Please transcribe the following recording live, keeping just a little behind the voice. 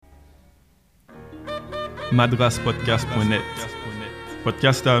madraspodcast.net.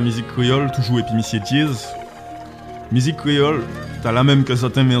 Podcast à musique créole, toujours et puis monsieur jazz. Musique créole, t'as la même que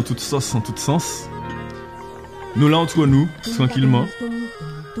certains mais en toute sauce, en tout sens. Nous là entre nous, tranquillement.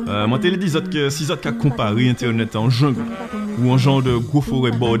 Moi t'ai dit que si vous avez comparé internet en jungle ou en genre de gros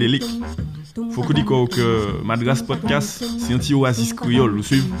forêt bordélique, faut que vous dites que Madras Podcast c'est un petit oasis créole, vous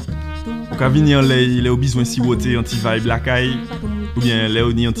suivez? Ou qu'à venir les au besoin si voter anti vibe la caille ou bien les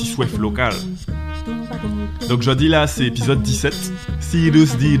on anti soif local. Donc aujourd'hui là c'est épisode 17, si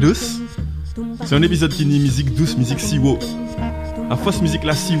douce dit douce. C'est un épisode qui dit musique douce, musique siwo. À force musique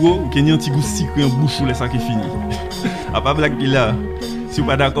la siwo ou qu'il y a un petit goût sucré en bouche ou les ça qui fini. À pas blague là. Si vous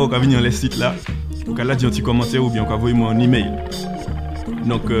pas d'accord qu'à venir les sites là, ou qu'à la dire un petit commentaire ou bien qu'à envoyer moi un email.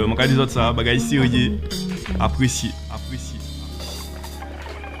 Donc mon cas des autres ça, bagay sérieux, apprécié.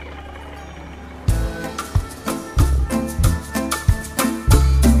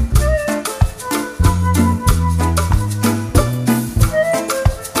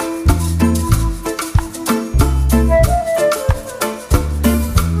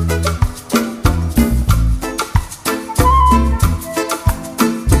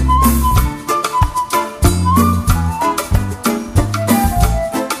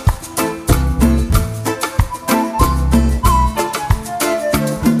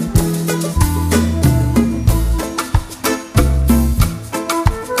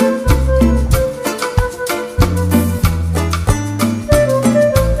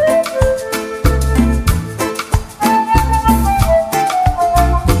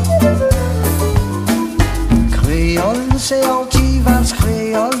 C'est anti-valse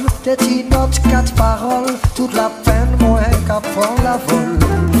créole, des petites notes, 4 paroles, toute la peine moins qu'à prendre la vol.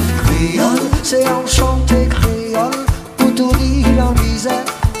 Créole, c'est enchanté créole, pour tout dire en misère,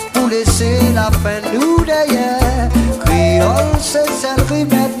 pour laisser la peine nous derrière. Créole, c'est celle qui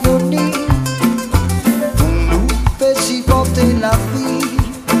met nos nids, pour nous fait supporter la vie.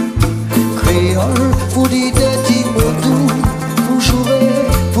 Créole, pour dire des petits mots doux, pour jouer,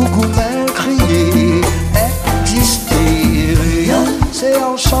 pour couper, crier, exister. C'est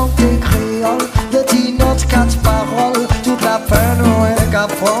enchanté créole, de 10 notes, 4 paroles, toute la peine ouais qu'à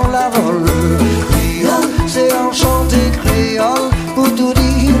prendre la vol. Créole, c'est enchanté créole, pour tout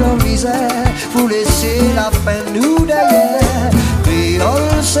dire en misère, pour laisser la peine nous derrière.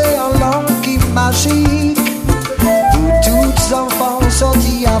 Créole, c'est en langue qui magique, pour tous enfants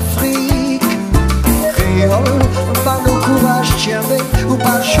sortis Afrique. Créole, pas nos courage tiens ou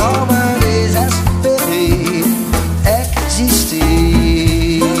pas jamais désespéré, exister.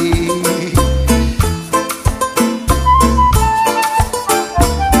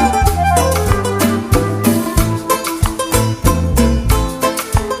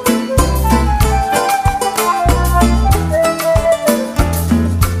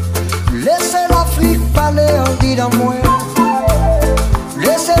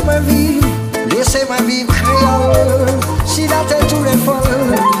 Laissez-moi vivre créole, si la tête tout est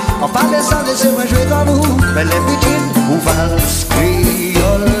folle. En parlant ça, laissez-moi jouer dans vous, mais les butines ou valse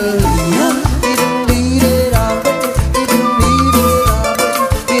créole.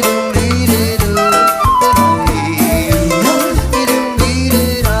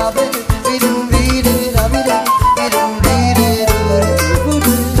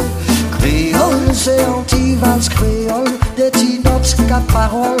 Créole, c'est anti-valse créole, des petites notes, 4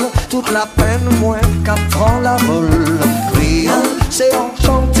 paroles, toute la peine moins qu'à prendre la vol. Créole, c'est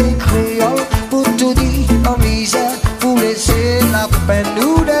enchanté créole, pour tout dire en misère, pour laisser la peine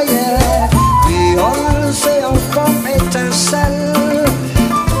nous derrière. Créole, c'est en forme étincelle,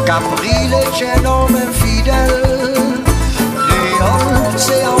 qu'a pris les chaînes hommes infidèles. Créole,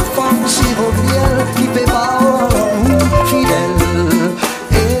 c'est en forme sirop miel, qui fait pas en fidèle,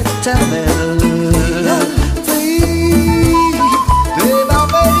 éternel.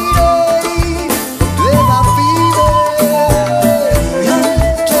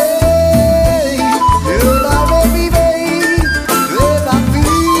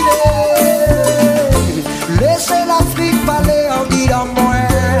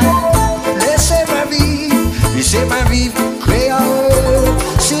 Laissez-moi vivre créole,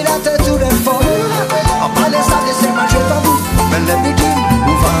 si la tête tout est folle. En parlant ça, laissez-moi jouer dans vous, mais les butines,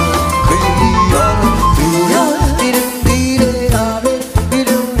 où va créole.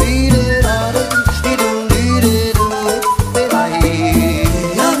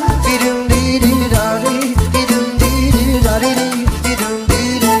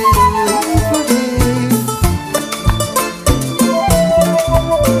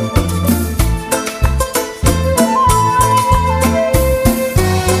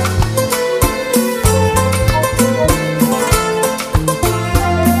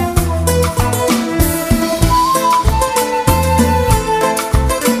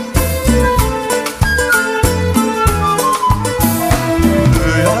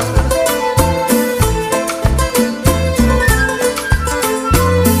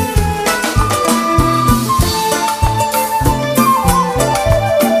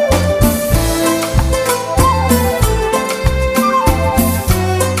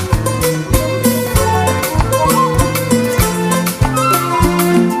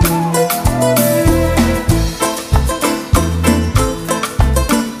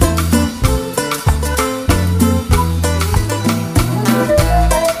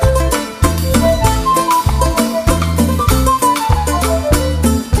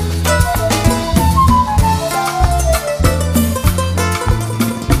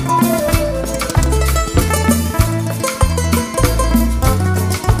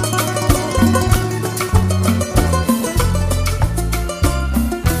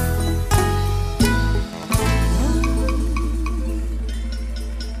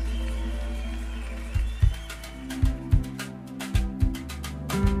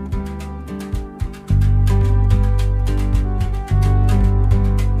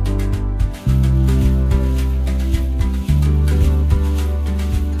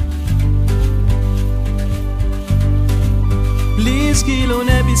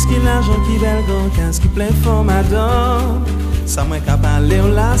 l'honneur puisqu'il l'argent qui bel grand casque qui plein formateur. Ça moi qu'à parler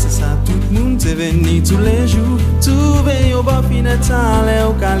là, c'est ça tout le monde t'est venu tous les jours. Tout veille au bord finetal et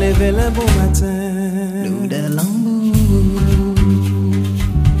au qu'à lever le bon matin. L'eau de l'amour,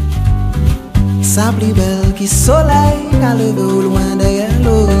 sa plus belle qui soleil qu'à lever au loin derrière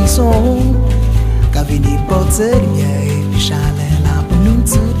l'horizon. Qu'à venir porter lumière et puis chalet là pour nous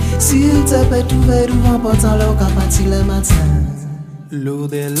tous. S'il te peut trouver devant portant l'eau qu'à partir le matin. L'eau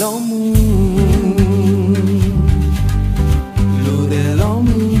de l'amour, l'eau de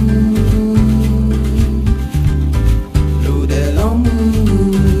l'amour, l'eau de l'amour,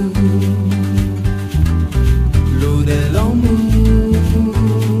 l'eau de l'amour,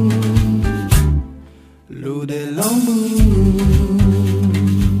 l'eau de l'amour.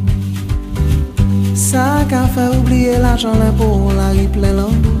 Ça qu'a fait oublier l'argent l'impôt, la rue plein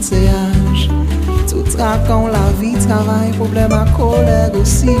l'embouteillage. Tout raconte la vie, travail, problème à collègue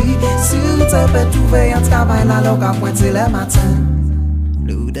aussi. Si tu peux trouver un travail là, l'eau qu'à pointer le matin.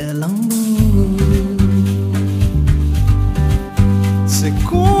 L'eau de l'amour. C'est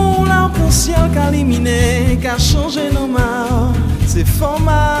qu'on l'a pour ciel qu'a éliminé, qu'a changé nos mains. C'est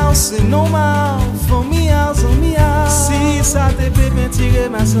format, c'est normal, familial, familial. Si ça te peut peinturer,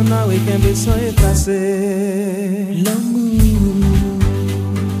 ma sonne, oui, qu'un besoin est passé. L'amour.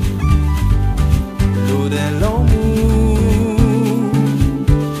 L'eau de l'amour,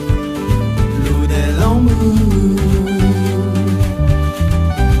 l'eau de l'amour,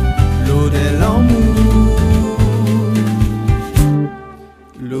 l'eau de l'amour,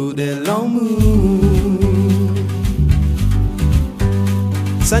 l'eau de l'amour.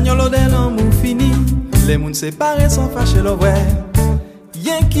 Seigneur, l'eau de l'amour fini, les mouns séparés sont fâchés, le vrai.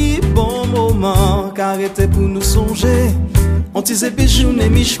 Y'en qui bon moment, qu'arrêtez pour nous songer. On tisse puis journée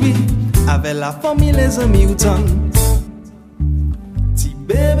mi-choui. Avec la famille, les amis, autant. Petit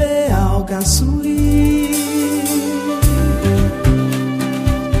bébé a aucun sourire.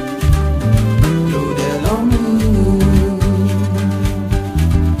 L'eau de l'amour,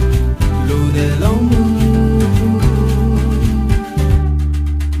 l'eau de l'amour,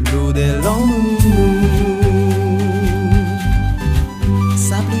 l'eau de l'amour.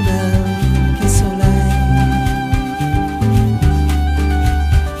 Sa plus belle qui soleil.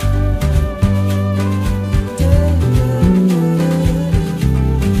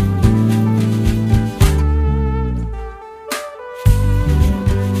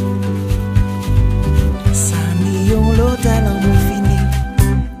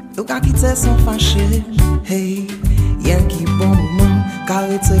 Sont fâchés, hey, y'en qui bon moment,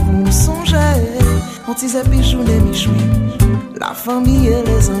 qu'arrêtez pour nous songer. On disait puis journée mi-choui, la famille et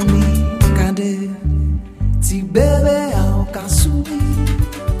les amis, regardez, petit bébé a aucun sourire.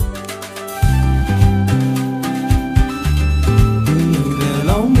 L'eau de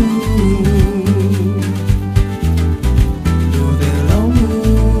l'amour, l'eau de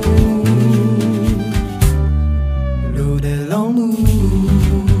l'amour, l'eau de l'amour.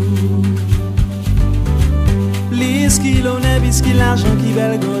 Qui l'honneur, puisqu'il l'argent qui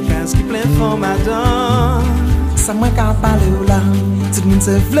bel gros casque qui plein formateur. Ça m'a qu'à parler ou là, tout le monde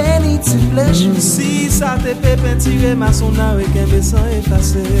se v'lait ni tu plais. Si ça te peut peinturer, ma sonne avec un besoin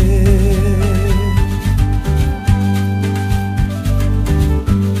effacé.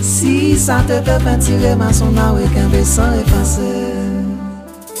 Si ça te peut peinturer, ma sonne avec un besoin effacé.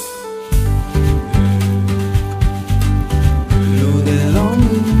 L'eau de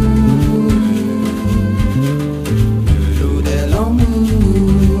l'amour, l'eau de l'amour,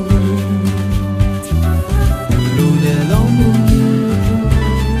 l'eau de l'amour,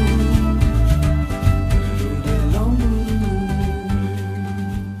 l'eau de l'amour.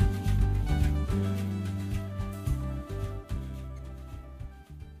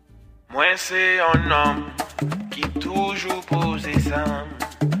 Moi c'est un homme qui toujours pose ça.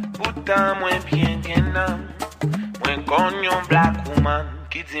 Pourtant moi bien âme. Moi cognon black woman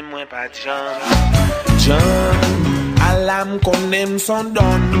qui dit moi pas de Jean à l'âme qu'on aime son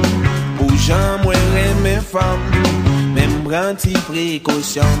don. Pour Jean moi mes femmes. Même branti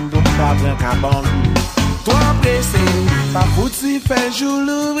précaution pour pas prendre cabane. Toi pressé, pas foutu fait jour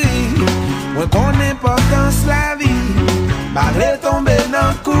l'ouvrir. Moi connais importance la vie. Parler tomber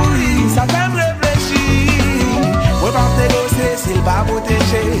dans courir, ça fait me réfléchir. Moi pas négocier s'il pas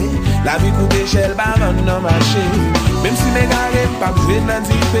protéger. La vie coûte cher, baron dans marché. Même si mes gars pas jouer dans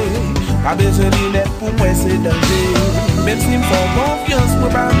dipé. Pas besoin de lettre pour moi c'est danger. Même si me font confiance pour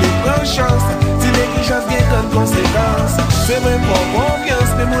pas me prendre chance. Si les qui chance bien comme conséquence. C'est même pas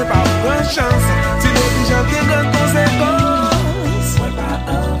confiance mais moi pas prendre chance. Si les qui chance bien comme conséquence. Moi pas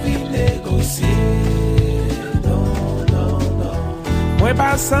envie de négocier. Moi Moi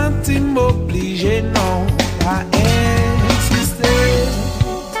pas senti m'obligé non à insister.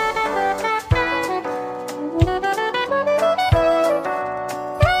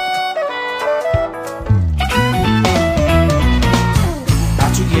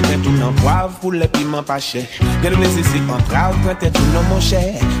 Tout non poivre pour les piments pas cher. Gade plaisir c'est entrave quand t'es tout non mon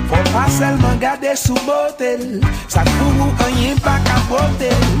cher. Faut pas seulement garder sous botelle. Ça pour rien pas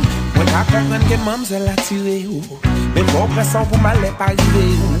capoter. Moi t'as comprendre que mademoiselle a tiré ou. Mais faut pression pour mal pas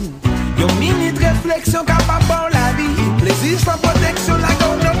arriver. Yo minute réflexion capable pour la vie. Plaisir sans protection la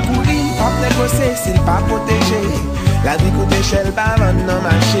gomme notre courir. Pas négocier s'il pas protégé. La vie coûte cher pas vendre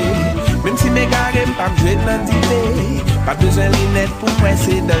marché. Même si mes gars n'aiment pas jouer dans l'idée. Pas besoin de lunettes pour moi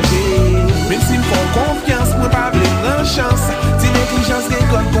c'est danger. Même s'ils me font confiance, moi pas prendre chance. Si négligence n'est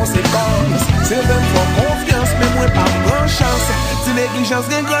qu'une conséquence. C'est eux me font confiance, mais moi pas prendre chance. Si négligence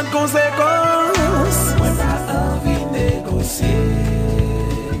n'est qu'une conséquence. Moi pas envie de négocier.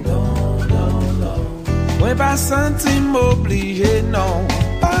 Non, non, non. Moi pas senti m'obliger, non.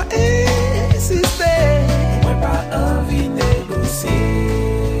 Pas insister. Moi pas envie de négocier.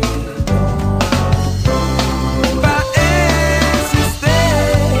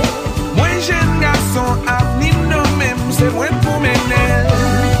 C'est moi pour mes nerfs.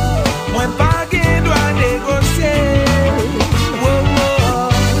 Moi pas qui doit négocier. Oh, oh.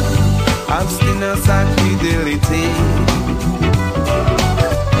 Abstinence and fidélité.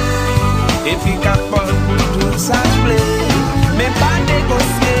 Efficace pour tout ça plaît. Mais pas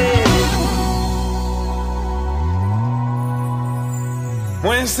négocier.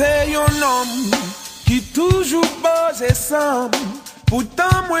 Moi c'est un homme qui toujours pose ensemble.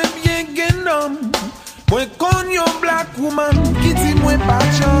 Pourtant moi bien qu'un homme. Moi connais un black woman qui dit moi pas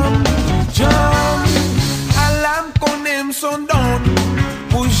John. John, à l'âme qu'on aime son don.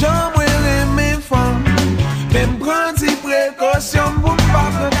 Pour Jean, moi aimer femme. Même prendre des précautions pour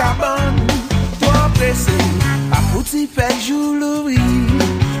pas faire cabane. Toi pressé, pas pour t'y faire jour l'ouvrir.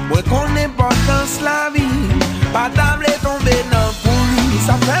 Moi connais l'importance la vie. Pas d'âme tomber dans pourri.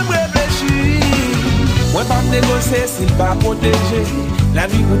 Ça fait me réfléchir. Moi pas négocier s'il pas protéger. La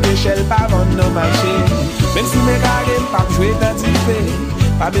vie coûte cher pas vendre nos marchés. Même si mes gars n'aiment pas jouer dans du fait.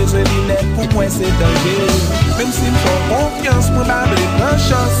 Pas besoin de lunettes pour moi c'est danger. Même s'ils me font confiance pour pas prendre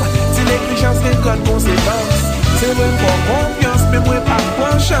chance. Si négligence n'est qu'une conséquence. C'est vrai pour confiance mais moi pas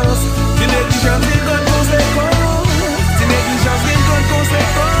prendre chance. Si négligence n'est qu'une conséquence. Si négligence n'est qu'une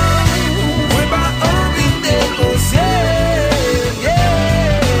conséquence. Moi pas envie de négocier.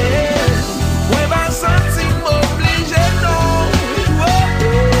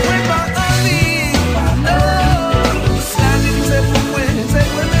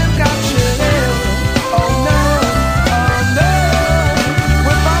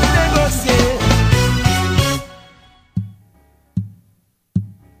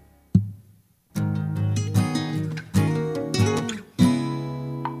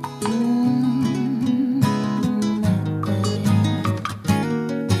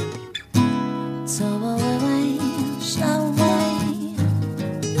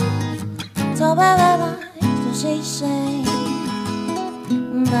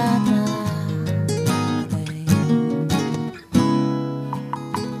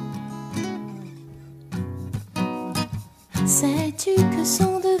 Sais-tu que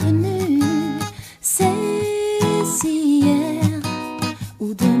sont devenus ces hier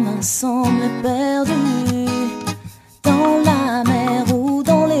ou demain semble perdu dans la mer ou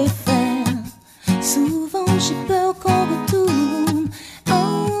dans les fers? Souvent j'ai peur qu'on retourne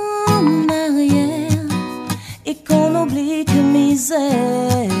en arrière et qu'on oublie que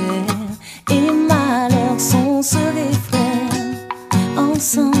misère et malheur sont sœurs et frères.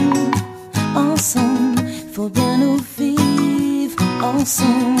 Ensemble, ensemble, faut bien nous vivre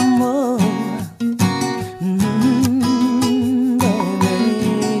ensemble. Oh.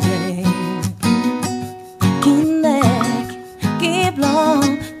 Qui blanc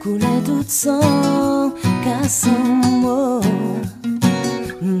coulait tout sang cassant. Oh.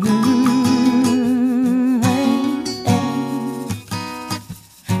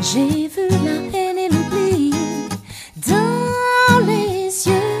 J'ai vu la haine et l'oubli dans les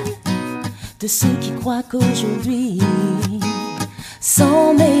yeux de ceux qui croient qu'aujourd'hui,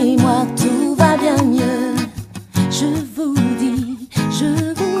 sans mémoire, tout va bien mieux. Je vous dis,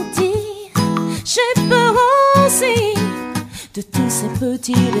 j'ai peur aussi de tous ces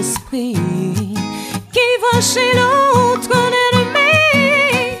petits esprits qui voient chez l'autre un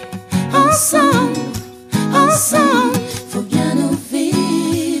ennemi. Ensemble, ensemble, faut bien nous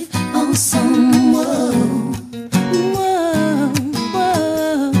vivre ensemble.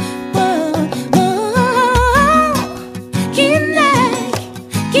 Qui n'est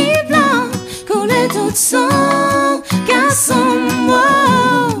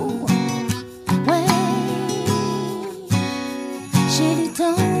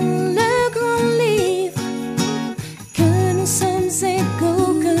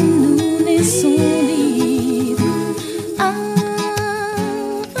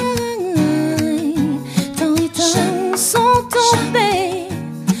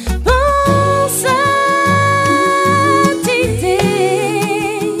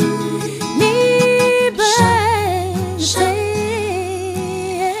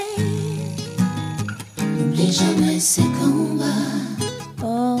n'oublie jamais ces combats.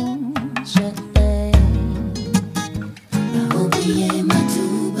 Oh, je t'aime. Pas oublier ma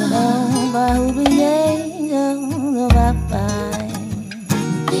touba. Non, pas oublier, non, papa.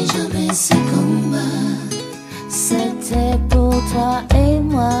 N'oublie jamais ces combats. C'était pour toi et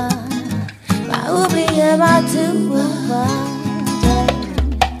moi. Pas oublier ma touba.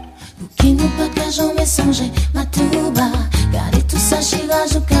 Pour qui nous pas qu'à jamais songer ma touba. Gardez tout ça, chira,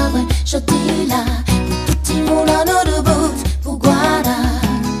 je cabre, je dis là. Tout petit monde en eau de bout pour Guada.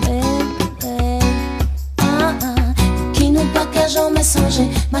 Pour qui nous pas qu'à jamais songer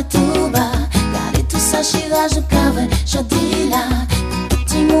ma touba. Gardez tout ça, chira, je cabre, je dis là. Tout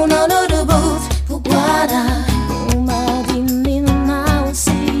petit monde en eau de bout pour Guada. Pour ma dimina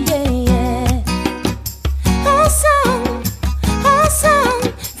aussi, yeah. Ensemble,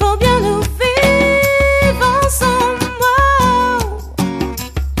 ensemble, faut bien nous vivre ensemble.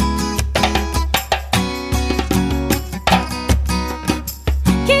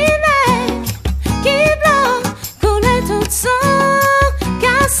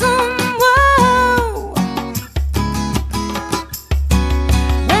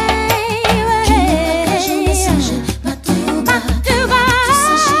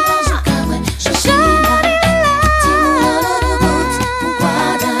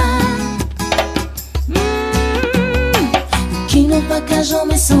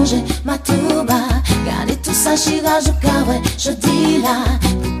 Jamais songer ma touba. Gardez tout ça, chira, je cabre, je dis là.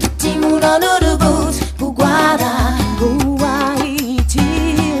 Tout petit monde en eau de bout pour Guada. Pour Haïti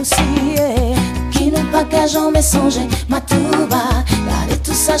aussi, yeah. Qui n'a pas qu'à jamais songer ma touba. Gardez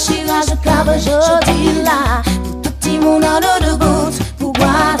tout ça, chira, je cabre, je dis là. Tout petit monde en eau de bout pour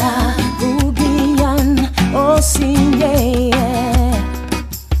Guada. Pour Guyane aussi, yeah.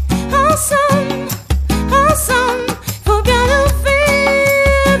 Ensemble, ensemble, faut bien nous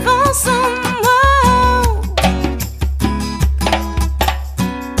vivre ensemble.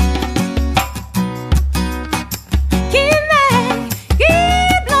 Qui naît, qui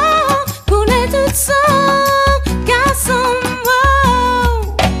blanc, connaît tout ça, garçon.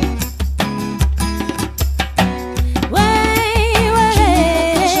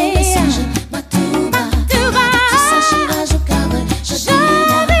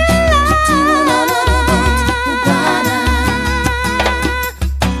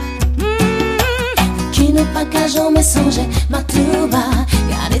 Jamais songer ma touba.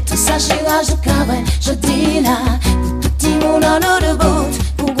 Gardez tout ça, chira, je cabre, je dis là. Tout petit monde en eau de bout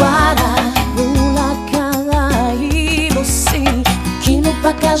pour Guada. Pour la Caraïbe aussi. Qui n'a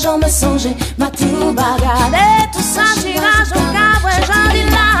pas qu'à jamais songer ma touba. Gardez tout ça, chira, je cabre, je dis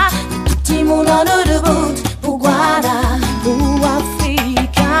là. Tout petit monde en eau de bout pour Guada. Pour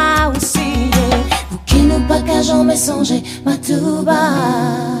Africa aussi. Pour qui n'a pas qu'à jamais songer ma touba.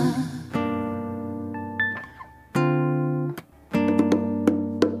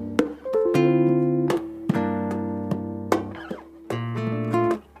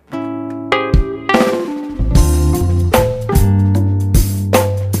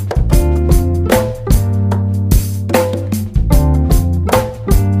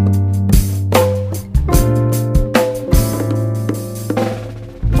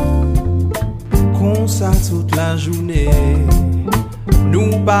 Toute la journée,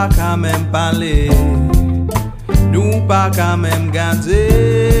 nous pas quand même parler, nous pas quand même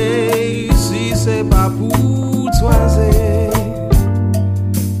garder. Si c'est pas pour toiser,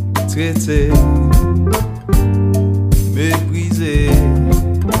 traiter, mépriser,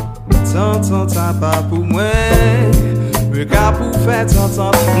 t'entends pas pour moi. Me ka pour faire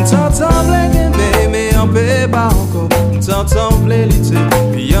t'entendre, t'entends les mais on peut pas encore. T'entends les lutter,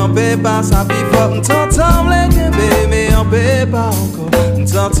 puis on peut pas s'appuyer fort. T'entends les mais on peut pas encore.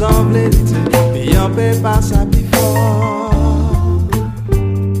 T'entends les lutter, puis on peut pas s'appuyer fort.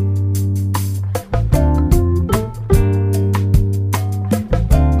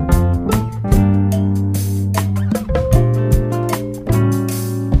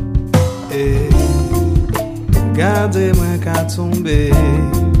 Gardez-moi qu'à tomber,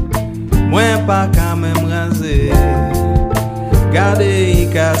 moi pas qu'à même raser. Gardez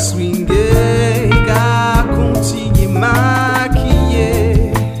qu'à swinguer, qu'à continuer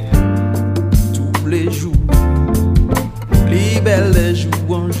maquiller tous les jours, plus belle les jours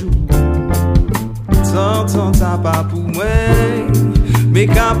en jour. T'entends pas pour moi, mais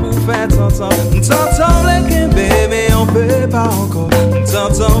qu'à pour faire t'entendre. T'entends les kembe, mais on peut pas encore.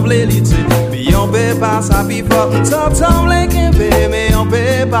 T'entends les lutter, mais on peut pas s'appuyer fort. T'entends les kembe, mais on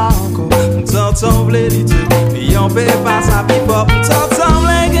peut pas encore. T'entends les lutter, mais on peut pas s'appuyer fort. T'entends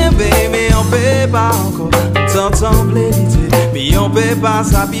les kembe, mais on peut pas encore. T'entends les lutter, mais on peut pas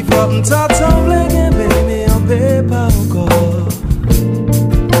s'appuyer fort. T'entends les kembe, mais on peut paix pas encore.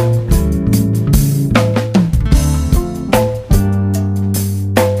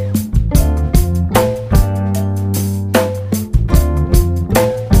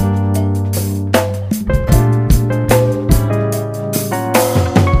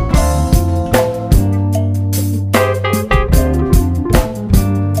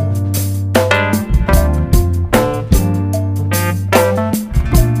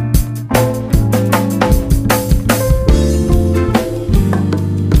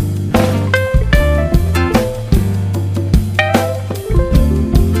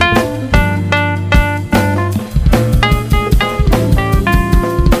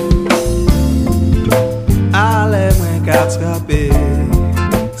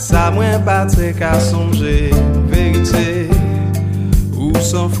 Ça moins pas très qu'à songer, vérité, ou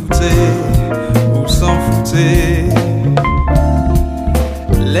s'en fouter, ou s'en fouter.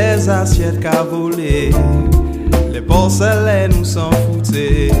 Les assiettes qu'a volé, les porcelaines ou s'en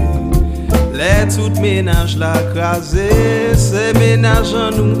fouter. Les tout ménages la crasé, ces ménages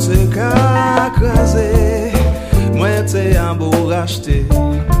en nous te qu'a crasé. Moi t'es un beau racheté,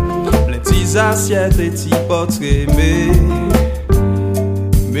 les petits assiettes et petits portraits,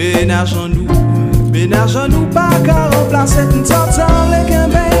 ménage en nous pas qu'à remplacer une t'entends les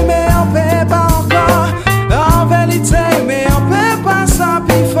guillemets, mais on peut pas encore. En vérité, mais on peut pas ça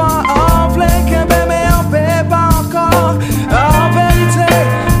plus fort. En vrai guillemets, mais on peut pas encore. En vérité,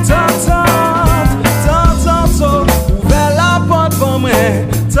 t'entends, ouvert la porte pour moi.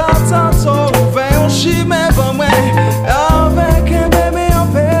 T'entends, ouvert un chimé pour moi. En vrai guillemets, mais on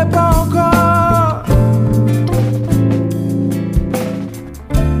peut pas encore.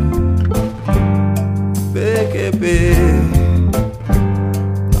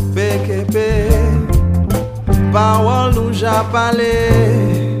 PKP, parole nous j'ai parlé.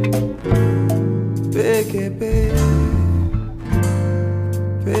 PKP,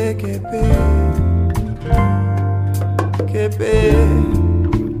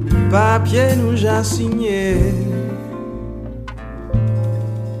 papier nous j'ai signé.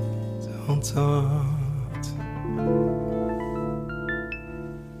 T'entends.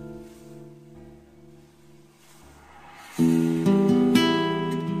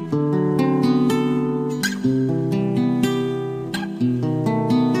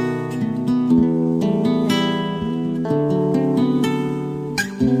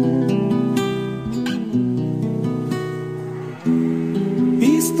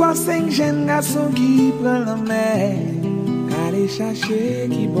 Histoire 5 jeunes garçons qui prennent la mer, aller chercher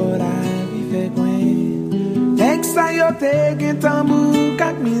qui boit la vie fait coin. Dès que ça y est, qu'un tambour,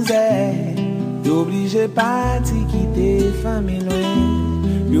 qu'un misère, y'obligé parti quitter famille loin.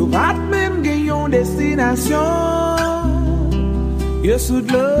 Yo pas même gagnons destination. Yo sous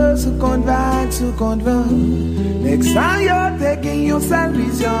de l'eau, sous compte vague, sous compte vent. Dès que ça y est, gagnons seule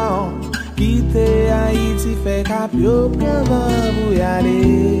vision. Quitter Haïti fait cap yo prend pour y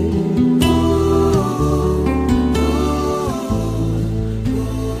aller.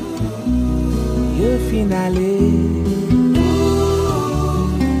 Yo finale.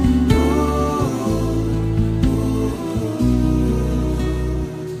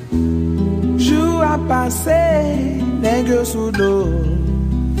 Jour a passé, nègre sous l'eau.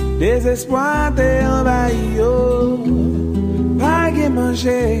 Désespoir t'es envahi yo. Pas que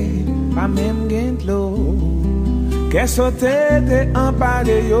manger. Pas même gain de l'eau. Qu'est-ce que t'es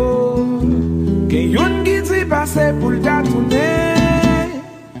emparé yo? Qu'est yon qui t'y passe pour le tourner?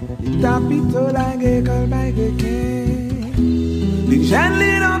 Tapito la gueule comme bail de quai. Les jeunes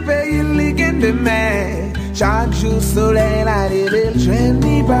li dans pays li gain de mer. Chaque jour soleil la lève, je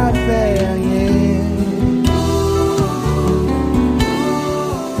n'y pas faire rien.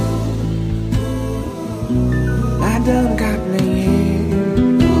 Madame Capelin.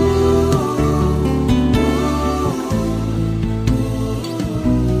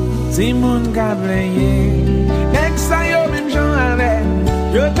 Si moun ka plenye, nek sa yo mèm jan avè,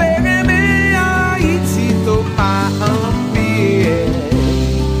 yo te remè Haïti to pa empire.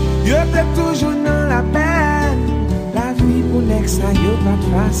 Yo te toujou nan la peine, la vie pou nek sa yo pat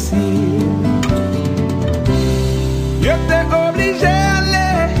facile. Yo te obligé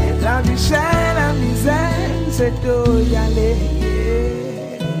aller, la vie chère, la misère, c'est tout y aller.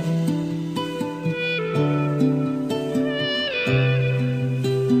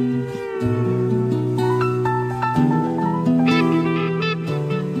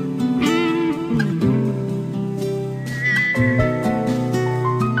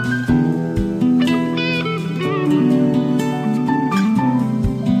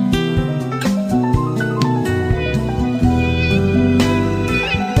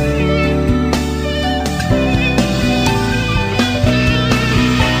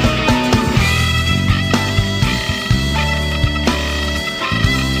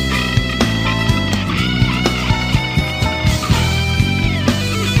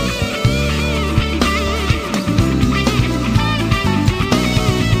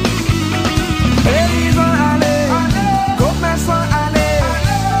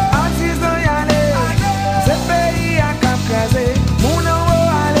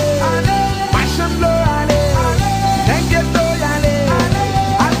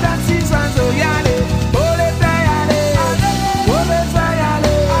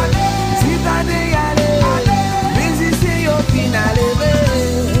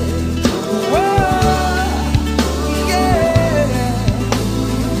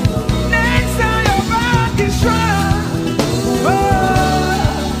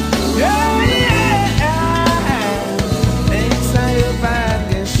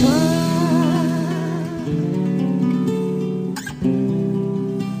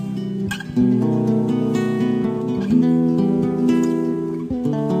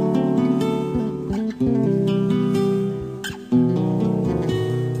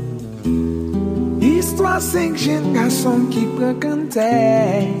 5 jeunes garçons qui prennent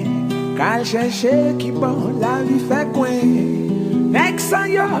canter, qu'à chercher qui bon la vie fait coin. Next sans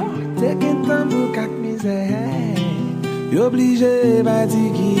yo, t'es qu'un tambour quatre misère. Yo obligé va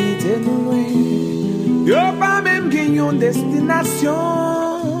dire quitter nous loin. Yo pas même gagné une destination.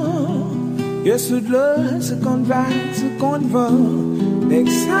 Yo sous l'eau, ce qu'on va, ce qu'on va.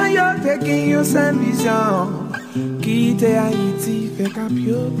 Next sans yo, t'es gagné une vision. Quitter Haïti, fait cap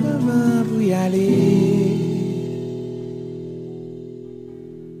yo comment pour y aller.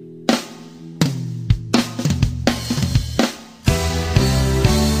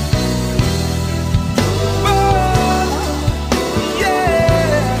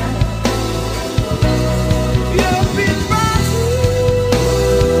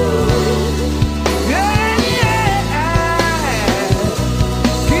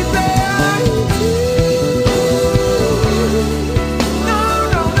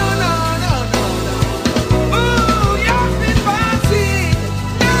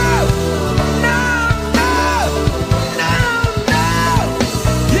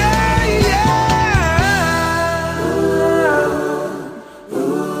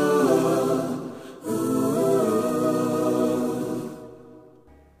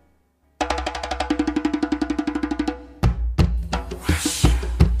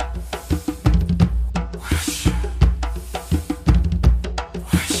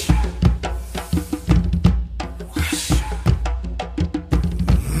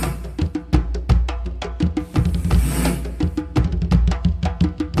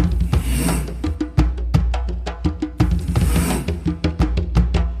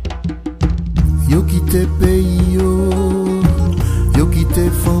 Yo quitté pays yo quitté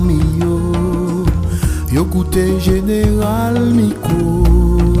famille yo coûté général Miko.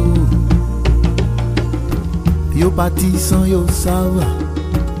 Yo parti sans yo savent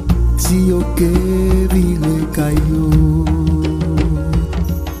si yo ke vire kayo.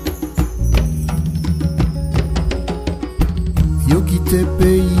 Yo quitté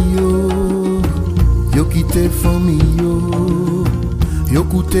pays yo quitté famille yo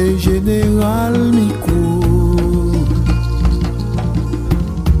coûté général Miko.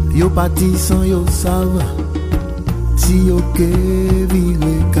 Yo parti sans yo savent si yo ke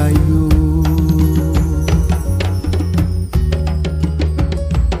vire kayo.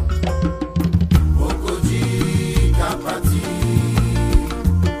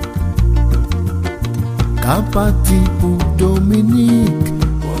 Kapati pour Dominique,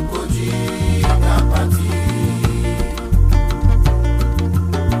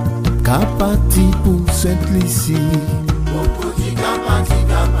 Kapati pour Sainte-Lucie,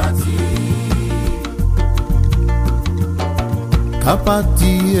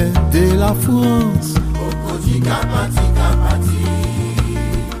 Kapati de la France,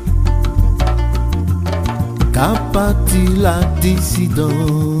 Kapati la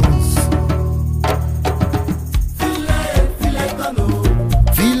dissidence.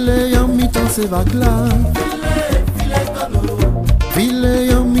 File yon miton se vague-là, file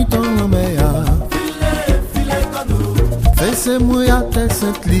yon miton la mea, fese moi à tel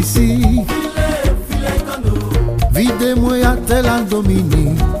Sainte-Lucie, vide moi à tel la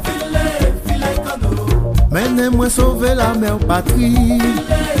Dominique, mène moi sauver la mère patrie,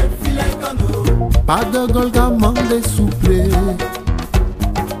 pas de golgaman de souple.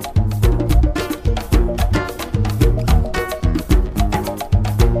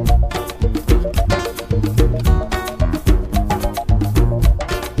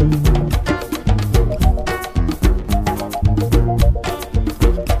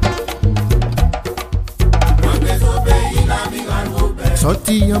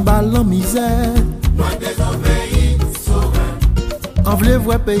 Sorti en ballon misère, en vle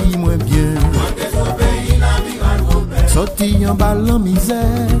voie pays moins bien. Sorti en ballon misère,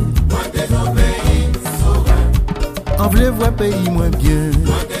 en vle voie pays moins bien.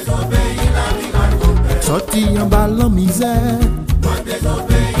 Sorti en ballon misère,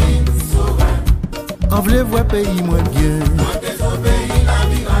 en vle voie pays moins bien.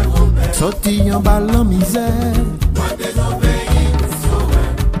 Sorti en ballon misère,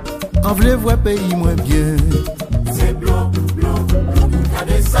 en vle voie pays moins bien. C'est blanc, blanc, blanc, nous qu'a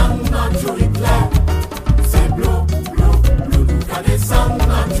descendre dans Jolie Claire. C'est blanc, blanc, blanc, nous qu'a descendre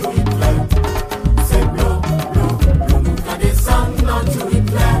dans Jolie Claire. C'est blanc, blanc, blanc, nous qu'a descendre dans Jolie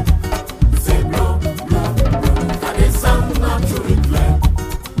Claire. C'est blanc, blanc, blanc, nous qu'a descendre dans Jolie Claire.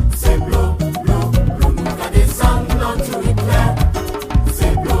 C'est blanc, blanc, blanc, nous qu'a descendre dans Jolie Claire.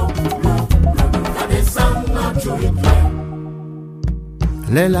 C'est blanc, blanc, blanc, nous qu'a descendre dans Jolie Claire.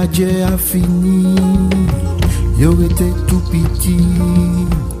 Les la Dieu a fini, yo était tout petit,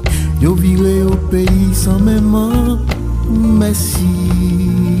 Yo viré au pays sans même merci.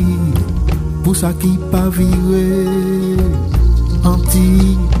 Pour ça qui pas viré,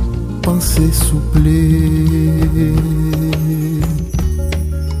 anti pensée souple.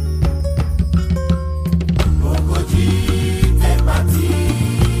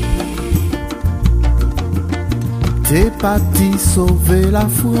 T'es parti sauver la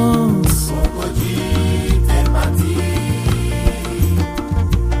France.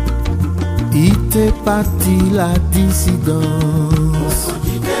 Il t'est parti la dissidence.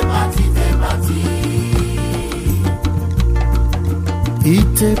 Il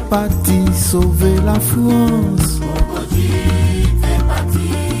t'est parti sauver la France.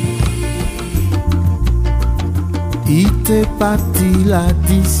 Il t'est parti la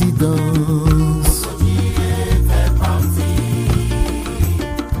dissidence.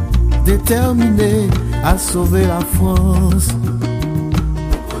 Déterminé à sauver la France.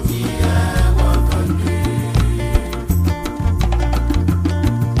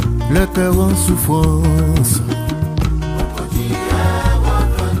 Le cœur en souffrance.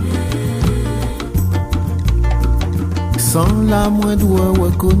 Sans la moindre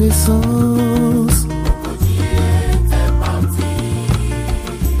reconnaissance.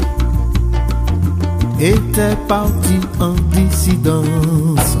 Était parti en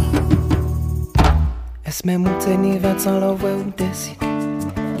dissidence. Est-ce même où tenir 20 ans là où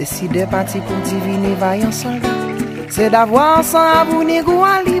décider parti pour diviner vaillant soldat. C'est d'avoir ensemble vous négo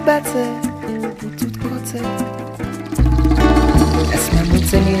à liberté pour tout côté. Est-ce même où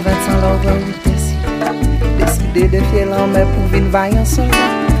tenir 20 ans là où décider de fier l'homme pour venir vaillant soldat.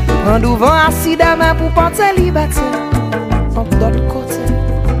 Prendre ouvant assis demain pour porter liberté en d'autres côtés.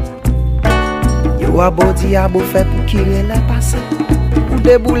 Yo a beau dire a beau fait pour qu'il le passé. Pour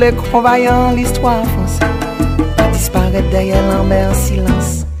débouler convaillant l'histoire française. Disparaître derrière l'homme en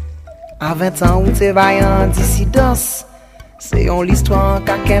silence. À 20 ans où t'es vaillant en dissidence. C'est on l'histoire en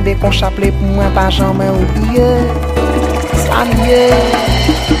kakembe qu'on chapelet pour moi pas jamais oublié. Saluer.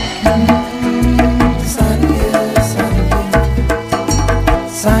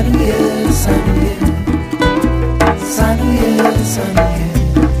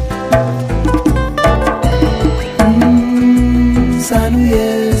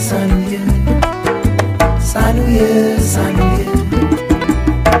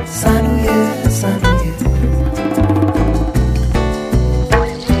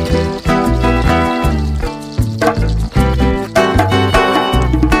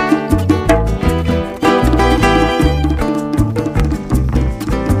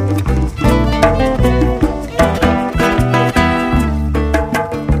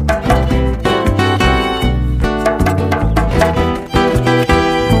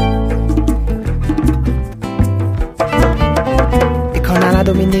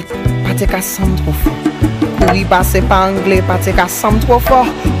 Trop fort. Courir passer par anglais, pas te cassam trop fort.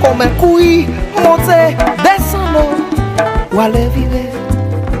 Comme un courir, monter, descendre, ou aller vivre.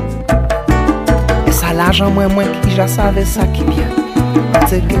 Et ça l'argent moins qui já savais ça qui bien.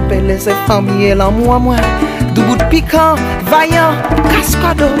 Te gueper les familles et l'amour moi. Du bout de piquant, vaillant,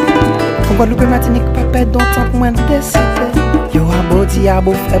 cascado. En Guadeloupe Martinique, pas perdre temps pour moi décider. Yo a beau dire a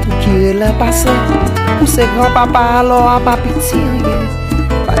beau fait pour qu'il le passé. Pour ses grands-papas alors a pas pitié.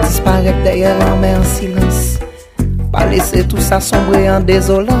 Pas disparaître derrière l'homme en silence. Pas laisser tout ça sombrer en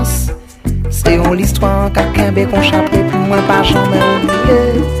désolance. C'est on l'histoire en kakembe qu'on chapelet pour moi pas jamais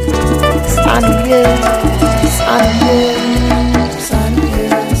oublier. Saluer, saluer, saluer,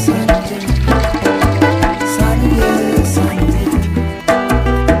 saluer, saluer, saluer,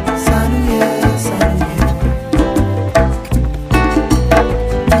 saluer, saluer.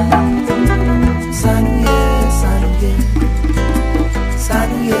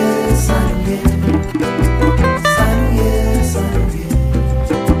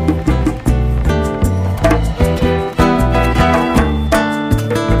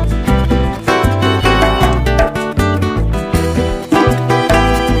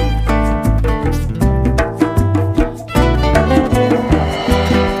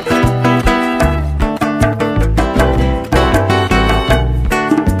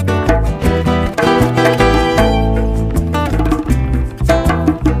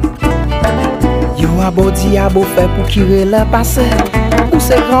 Bodi a beau fait pour qu'il le passé. Pour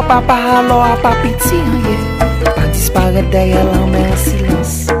ses grands-papas alors a pas pitié. Pas disparaître derrière l'homme en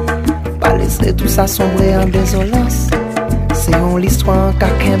silence. Pas laisser tout ça sombrer en désolance. C'est on l'histoire en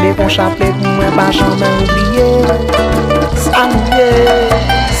kakembe qu'on chapelet pour moi pas jamais oublier. Saluer,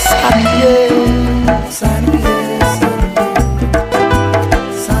 saluer, saluer.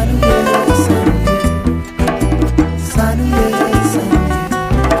 Saluer,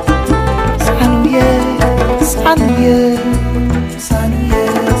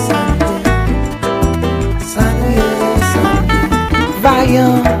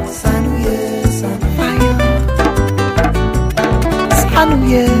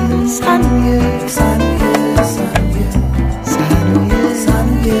 Sanouye, sanouye, sanouye, sanouye, sanouye,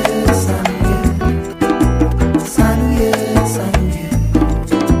 sanouye, sanouye, sanouye,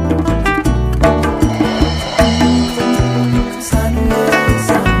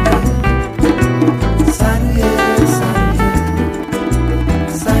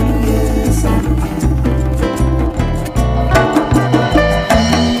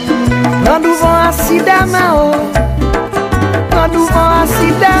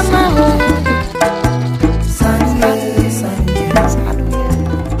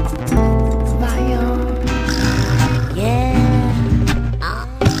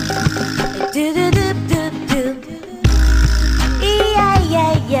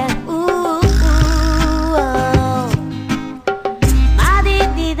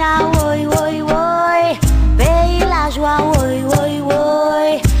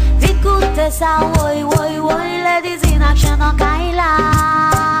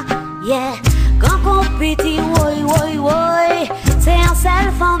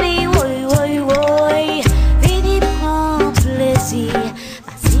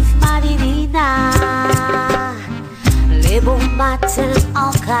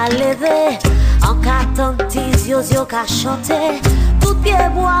 Yo ka chante, tout pied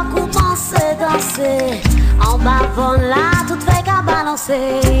bois commence danser. En bavant là, tout fait qu'à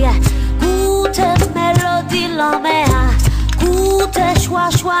balancer. Coute mélodie la mer, coute choix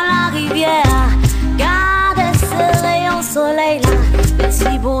la rivière. Garde ce rayon soleil là.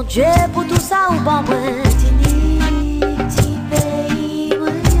 Merci bon Dieu pour tout ça ou bon moi. Tini, pays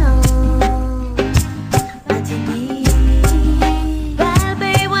moyen. Tini, bel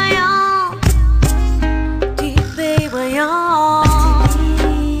pays moyen.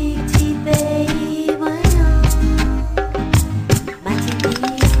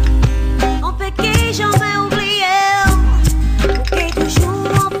 On peut que jamais oublier, pour que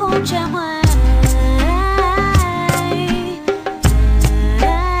toujours en fond chez moi.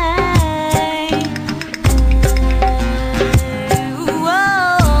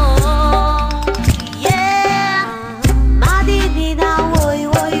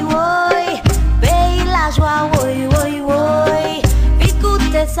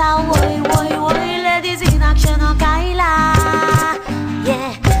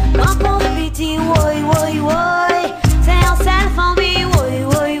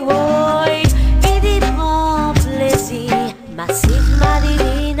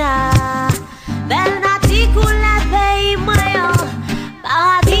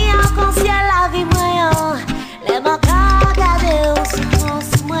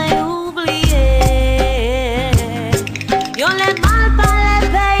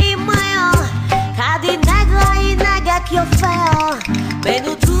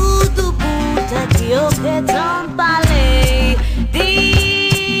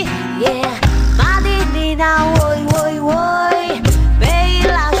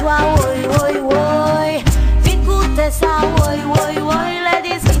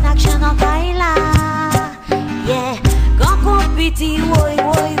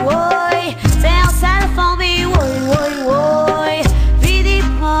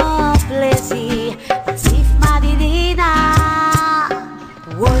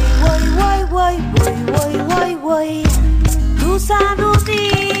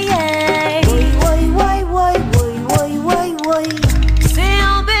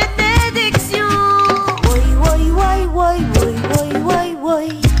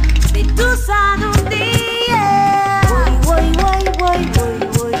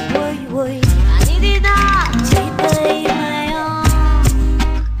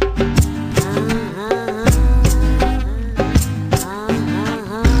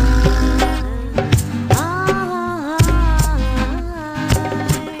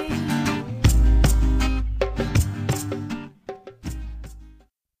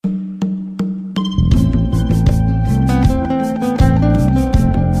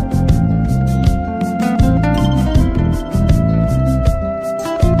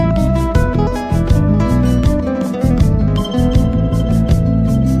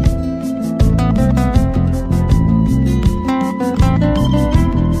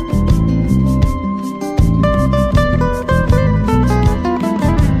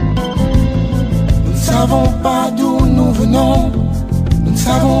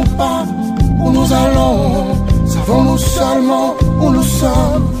 Savons-nous seulement où nous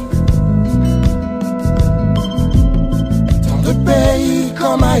sommes? Dans de pays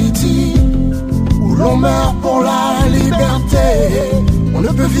comme Haïti, où l'on meurt pour la liberté, on ne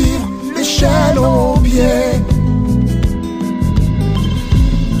peut vivre l'échelle aux pieds.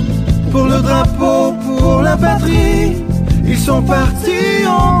 Pour le drapeau, pour la patrie, Ils sont partis,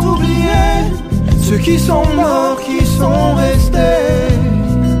 ont oublié ceux qui sont morts, qui sont restés.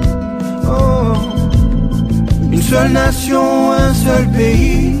 Oh. Une seule nation, un seul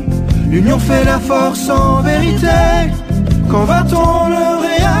pays, l'union fait la force en vérité. Quand va-t-on le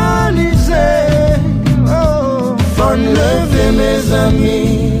réaliser? Oh. Fun lever mes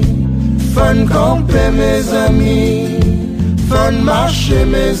amis, fun camper mes amis, fun marcher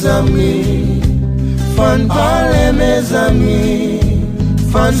mes amis, fun parler mes amis,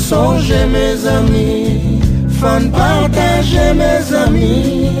 fun songer mes amis, fun partager mes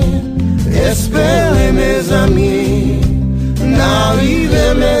amis, espérer mes amis,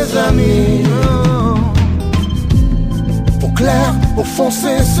 n'arriver mes amis. Au clair, pour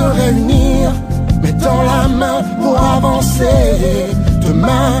foncer, se réunir, mettant la main pour avancer.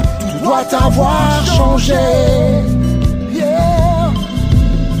 Demain, tout doit avoir changé. Yeah.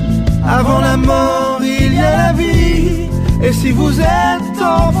 Avant la mort, il y a la vie. Et si vous êtes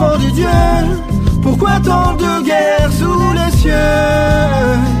enfant de Dieu, pourquoi tant de guerre sous les cieux?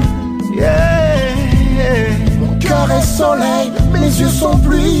 Yeah, yeah. Mon cœur est soleil, mes yeux sont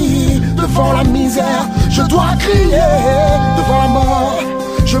pluie. Devant la misère, je dois crier. Devant la mort,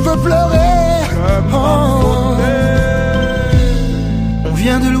 je veux pleurer. Oh. On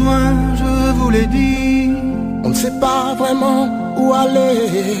vient de loin, je vous l'ai dit. On ne sait pas vraiment où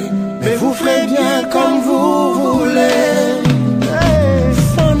aller, mais vous ferez bien comme vous voulez.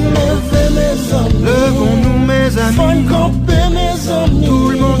 Fun lever mes amis, levons-nous mes amis. Fun camper mes amis, tout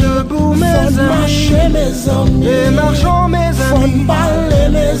le monde debout mes amis. Fun marcher mes amis, et marchons mes amis. Fun parler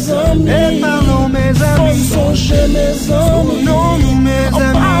mes amis, et parlons mes amis. Fun songer mes amis, souvenons-nous mes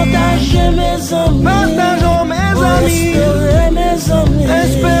amis. Partager mes amis, partageons mes amis. Espérer mes amis,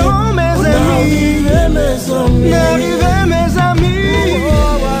 espérons mes amis. N'arriver mes amis, n'arriver mes amis.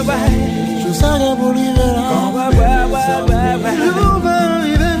 Je savais pour arriver là. Le jour va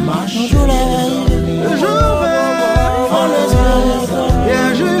arriver. Le jour va arriver. Le jour va arriver. Il y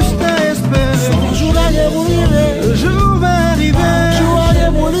a juste à espérer. Le jour va arriver. Le jour va arriver.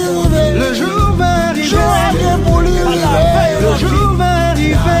 Le jour va arriver. Le jour va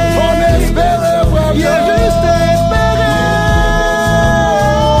arriver. On espère vraiment. Il y a juste à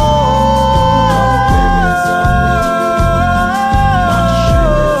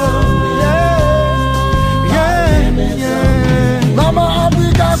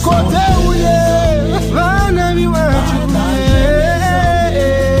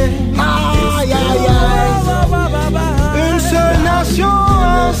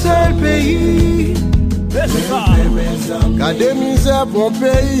Quand des misères pour mon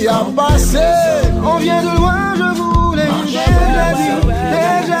pays à passer. On vient de loin, je vous l'ai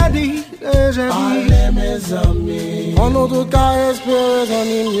déjà dit. Allez mes amis, en notre cas espérez en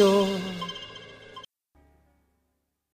igno.